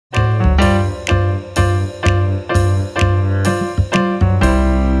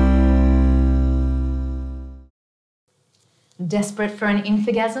Desperate for an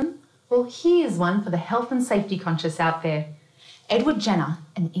infogazm? Well, here's one for the health and safety conscious out there. Edward Jenner,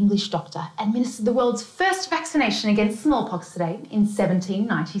 an English doctor, administered the world's first vaccination against smallpox today in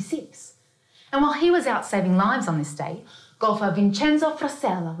 1796. And while he was out saving lives on this day, golfer Vincenzo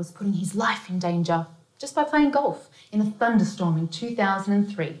Frasella was putting his life in danger just by playing golf in a thunderstorm in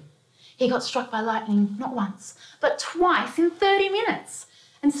 2003. He got struck by lightning not once, but twice in 30 minutes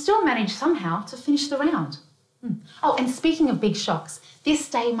and still managed somehow to finish the round. Oh, and speaking of big shocks, this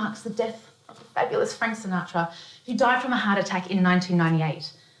day marks the death of the fabulous Frank Sinatra, who died from a heart attack in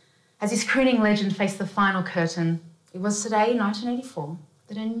 1998. As his crooning legend faced the final curtain, it was today, 1984,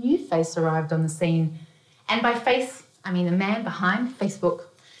 that a new face arrived on the scene. And by face, I mean the man behind Facebook.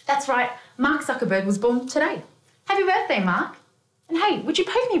 That's right, Mark Zuckerberg was born today. Happy birthday, Mark. And hey, would you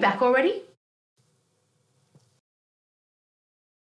pay me back already?